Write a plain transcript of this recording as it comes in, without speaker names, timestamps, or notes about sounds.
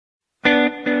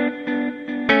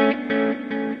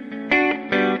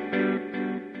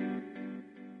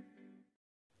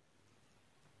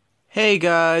Hey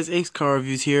guys, Ace Car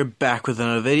Reviews here, back with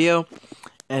another video,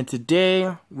 and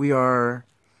today we are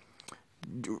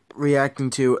reacting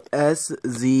to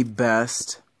SZ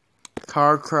Best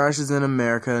Car Crashes in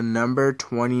America number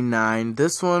 29.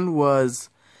 This one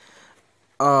was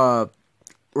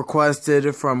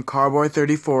requested from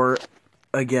Carboy34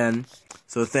 again,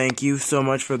 so thank you so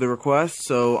much for the request.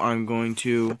 So I'm going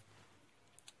to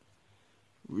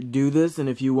do this, and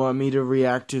if you want me to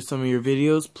react to some of your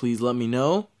videos, please let me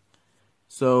know.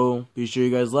 So, be sure you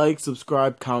guys like,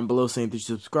 subscribe, comment below saying that you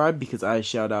subscribe, because I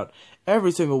shout out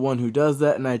every single one who does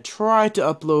that, and I try to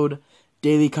upload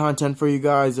daily content for you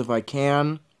guys if I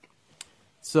can.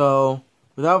 So,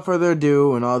 without further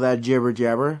ado and all that jibber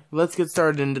jabber, let's get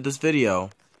started into this video.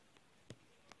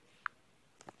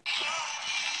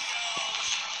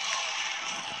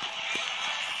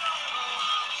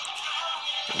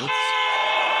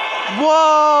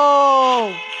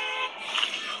 Whoa!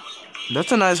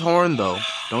 That's a nice horn, though.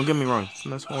 Don't get me wrong. It's a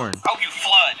nice horn. Oh, you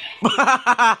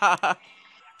flood!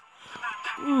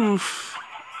 Oof.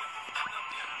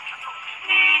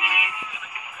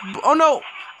 Oh, no!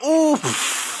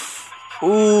 Oof!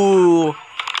 Ooh.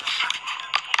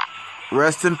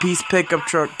 Rest in peace pickup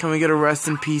truck. Can we get a rest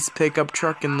in peace pickup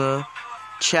truck in the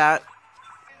chat?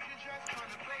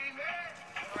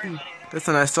 That's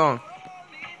a nice song.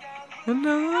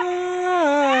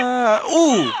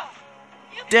 Ooh!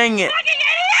 Dang it.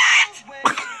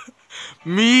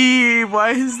 Me!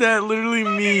 Why is that literally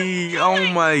me? Oh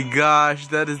my gosh,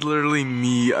 that is literally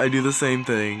me. I do the same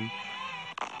thing.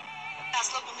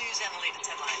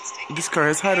 This car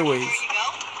has hideaways.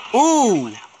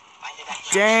 Ooh!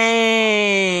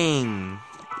 Dang!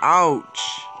 Ouch.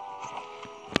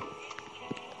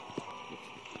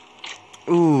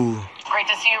 Ooh. Great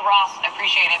to see you, Ross. I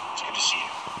appreciate it. It's good to see you.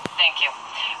 Thank you.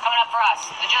 Coming up for us,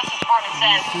 the Justice Department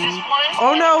says this one.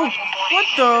 Oh no! What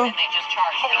the?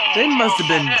 They must have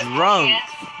been drunk.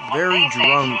 Very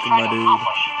drunk, my dude.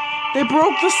 They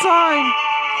broke the sign!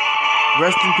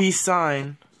 Rest in peace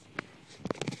sign.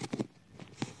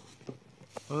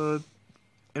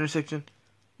 Intersection.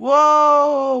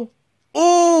 Whoa!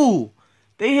 Ooh!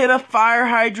 They hit a fire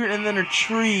hydrant and then a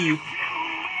tree.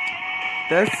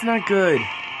 That's not good.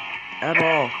 At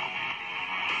all.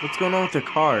 What's going on with their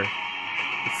car?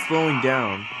 It's slowing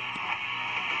down.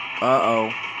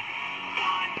 Uh-oh.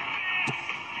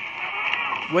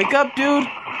 Wake up, dude!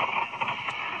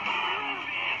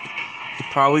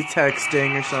 Probably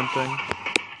texting or something.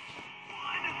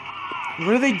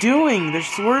 What are they doing? They're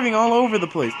swerving all over the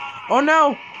place. Oh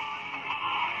no!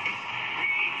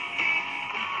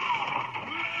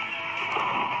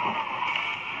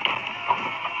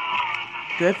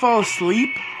 Did I fall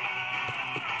asleep?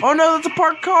 Oh no, that's a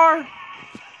parked car!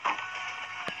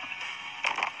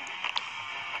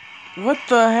 What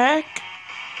the heck?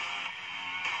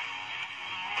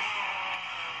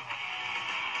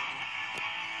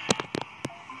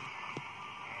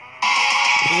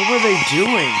 What were they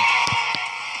doing?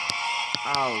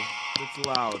 Ow, that's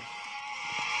loud.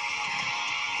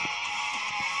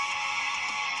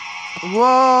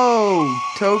 Whoa!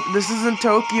 This isn't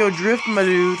Tokyo Drift, my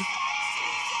dude.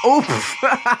 Oops!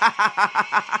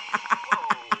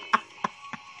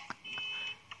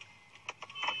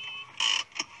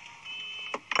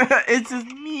 It's just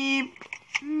meep,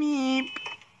 meep,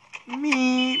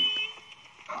 meep,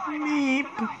 meep.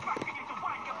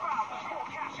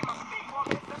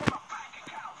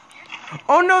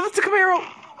 Oh no, that's a Camaro!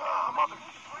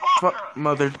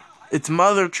 Mother. It's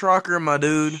Mother Trucker, my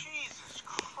dude. Jesus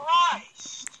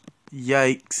Christ!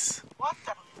 Yikes. What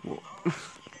the?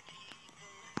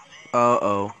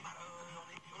 Uh-oh.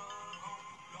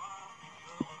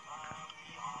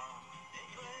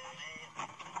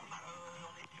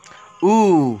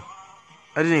 Ooh,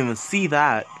 I didn't even see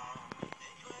that.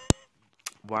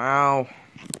 Wow.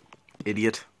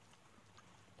 Idiot.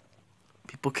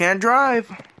 People can't drive.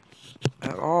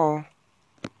 At all.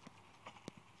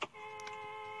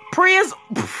 Prius!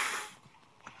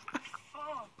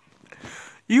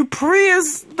 You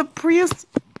Prius! The Prius!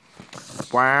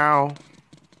 Wow.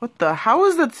 What the? How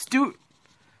is that Scooter.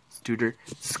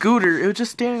 It was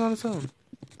just standing on its own.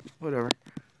 Whatever.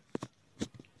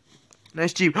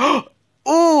 Nice Jeep. Ooh!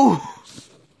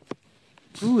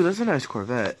 Ooh, that's a nice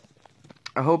Corvette.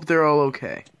 I hope they're all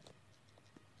okay.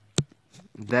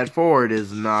 That Ford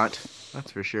is not. That's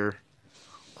for sure. That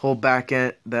whole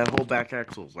back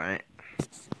axle's right.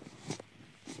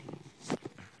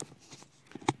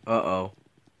 Uh-oh.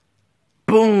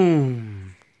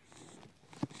 Boom!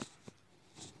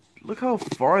 Look how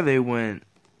far they went.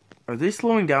 Are they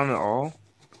slowing down at all?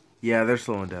 Yeah, they're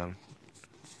slowing down.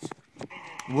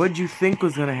 What'd you think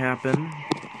was gonna happen?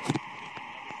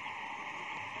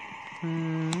 Oh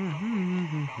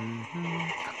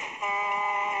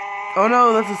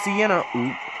no, that's a Sienna.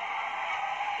 Oop.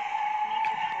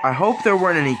 I hope there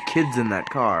weren't any kids in that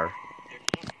car.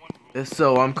 If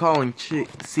so, I'm calling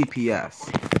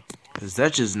CPS. Because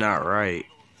that's just not right.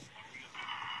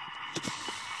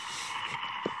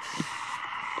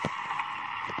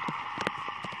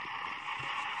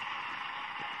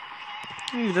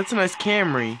 Hey, that's a nice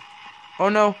Camry. Oh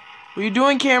no. What are you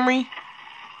doing, Camry?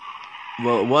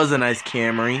 Well, it was a nice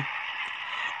Camry.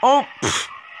 Oh, pfft.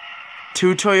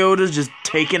 2 Toyotas just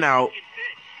taken out.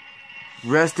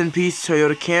 Rest in peace,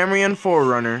 Toyota Camry and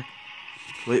 4Runner.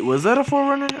 Wait, was that a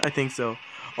 4Runner? I think so.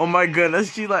 Oh my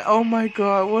goodness, she's like, oh my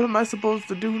god, what am I supposed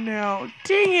to do now?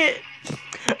 Dang it!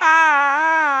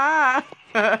 Ah!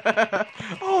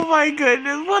 Oh my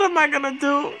goodness, what am I gonna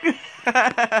do?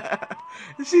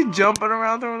 Is she jumping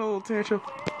around throwing a little tantrum?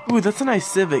 Ooh, that's a nice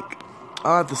Civic.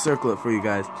 I'll have to circle it for you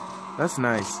guys. That's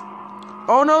nice.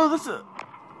 Oh no, that's a...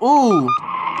 Ooh!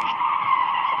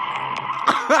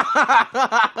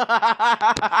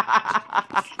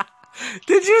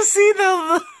 Did you see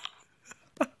the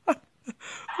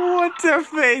what's her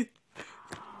face?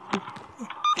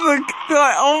 Look,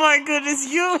 oh my goodness,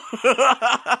 you.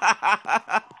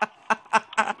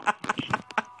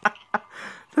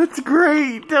 That's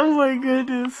great. Oh my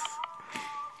goodness.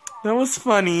 That was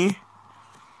funny.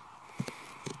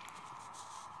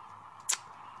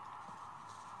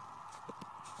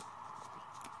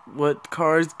 What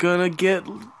car's gonna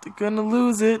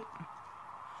lose it?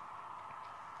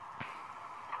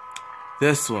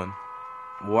 This one.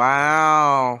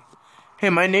 Wow. Hey,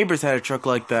 my neighbors had a truck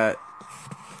like that.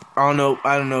 I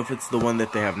don't know if it's the one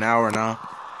that they have now or not,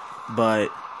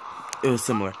 but it was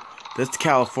similar. That's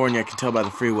California, I can tell by the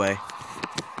freeway.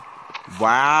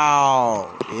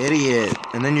 Wow, idiot.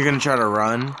 And then you're gonna try to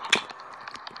run.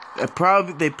 They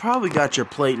probably got your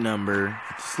plate number.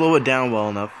 Slow it down well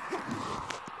enough.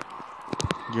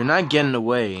 You're not getting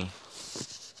away.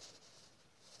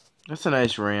 That's a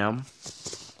nice Ram.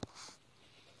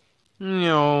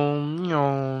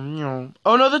 No.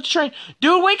 Oh no, that's a train.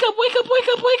 Dude, wake up, wake up, wake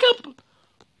up, wake up.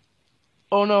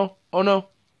 Oh no, oh no.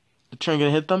 The train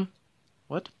gonna hit them?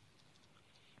 What?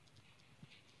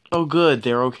 Oh good,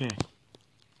 they're okay.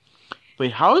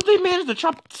 Wait, how did they manage to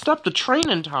stop the train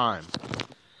in time?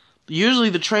 Usually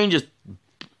the train just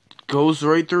goes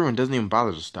right through and doesn't even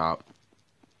bother to stop.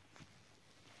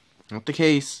 Not the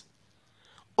case.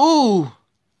 Ooh!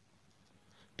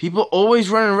 People always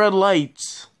running red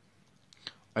lights.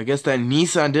 I guess that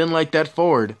Nissan didn't like that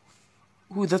Ford.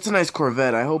 Ooh, that's a nice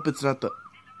Corvette. I hope it's not the...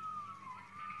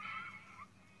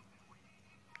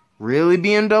 Really,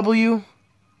 BMW?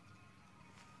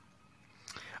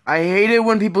 I hate it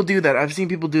when people do that. I've seen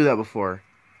people do that before.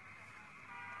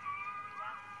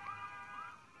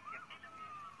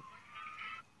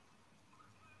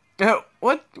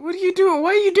 What are you doing?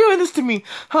 Why are you doing this to me?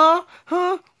 Huh?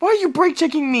 Why are you brake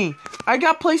checking me? I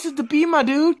got places to be, my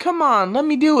dude. Come on, let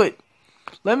me do it.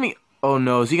 Oh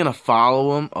no, is he gonna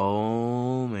follow him?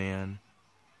 Oh man.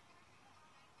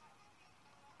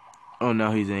 Oh,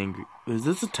 now he's angry. Is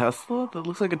this a Tesla? That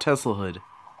looks like a Tesla hood.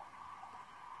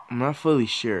 I'm not fully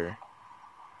sure.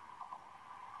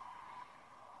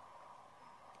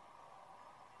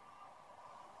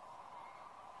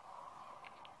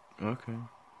 Okay.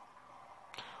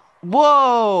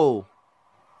 Whoa!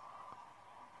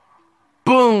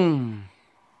 Boom!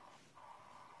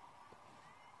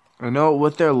 I know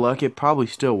with their luck, it probably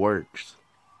still works.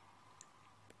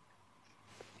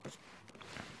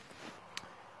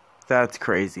 That's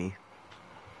crazy.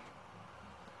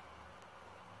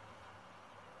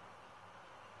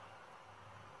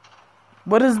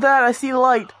 What is that? I see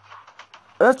light.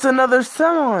 That's another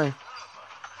semi.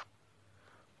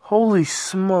 Holy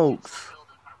smokes.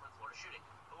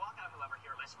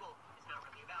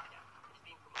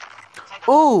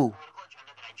 Ooh.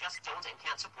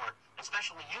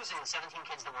 Especially using the 17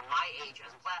 kids that were my age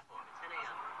as a platform. 10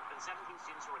 a.m. for the 17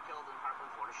 students who were killed in the Parkland,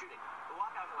 Florida shooting. The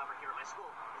walkout, however, here at my school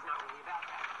is not really about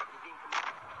that. It is being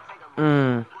promoted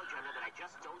agenda that I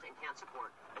just don't and can't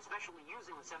support, especially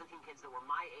using the 17 kids that were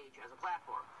my age as a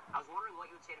platform. I was wondering what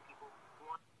you would say to people who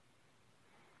want...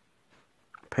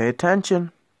 Pay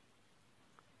attention.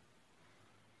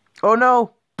 Oh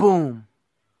no! Boom.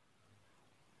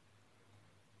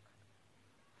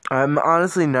 I'm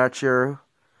honestly not sure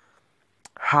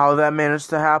how that managed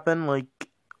to happen. Like,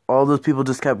 all those people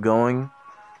just kept going.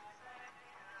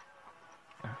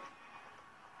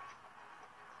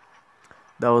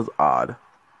 That was odd.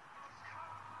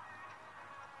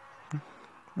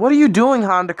 What are you doing,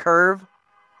 Honda Curve?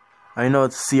 I know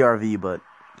it's CRV, but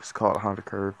just call it Honda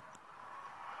Curve.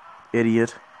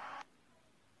 Idiot.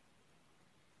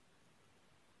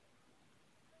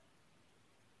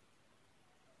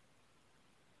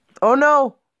 Oh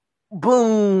no!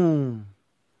 Boom!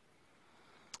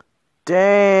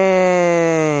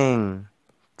 Dang!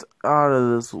 It's out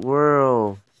of this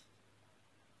world.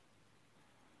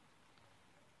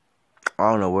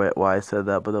 I don't know why I said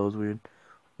that, but that was weird.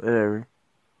 Whatever.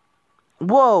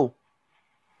 Whoa!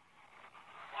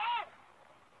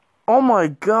 Oh my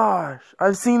gosh!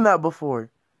 I've seen that before.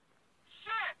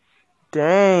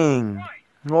 Dang!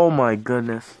 Oh my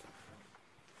goodness.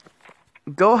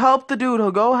 Go help the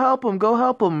dude. Go help him. Go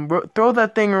help him. Throw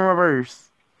that thing in reverse.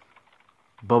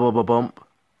 Bump.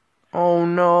 Oh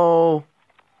no.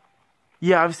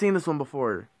 Yeah, I've seen this one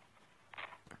before.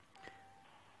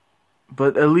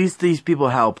 But at least these people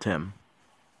helped him.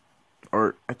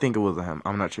 Or, I think it was him.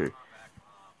 I'm not sure.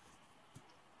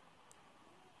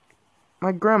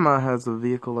 My grandma has a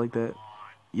vehicle like that.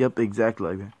 Yep, exactly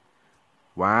like that.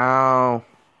 Wow.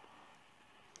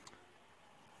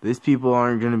 These people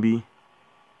aren't gonna be...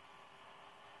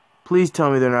 Please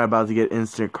tell me they're not about to get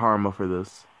instant karma for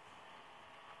this.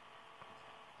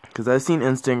 Because I've seen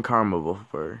instant karma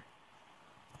before.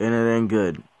 And it ain't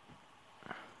good.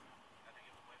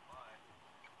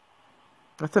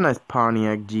 That's a nice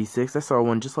Pontiac G6. I saw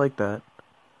one just like that.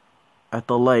 At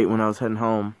the light when I was heading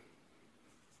home.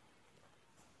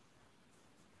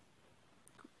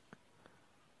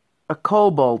 A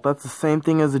Cobalt. That's the same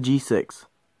thing as a G6.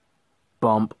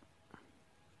 Bump.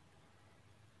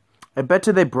 I bet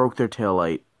you they broke their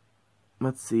taillight.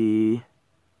 Let's see.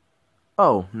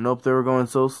 Oh, nope, they were going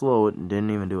so slow it didn't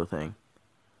even do a thing.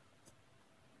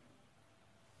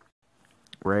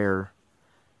 Rare.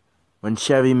 When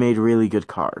Chevy made really good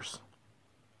cars.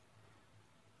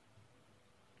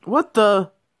 What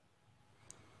the?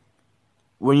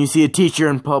 When you see a teacher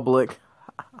in public.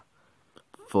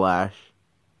 Flash.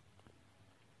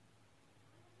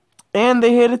 And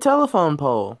they hit a telephone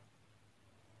pole.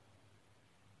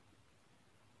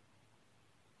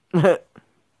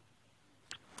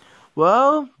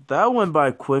 Well, that went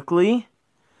by quickly.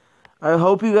 I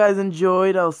hope you guys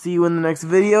enjoyed. I'll see you in the next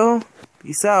video.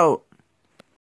 Peace out.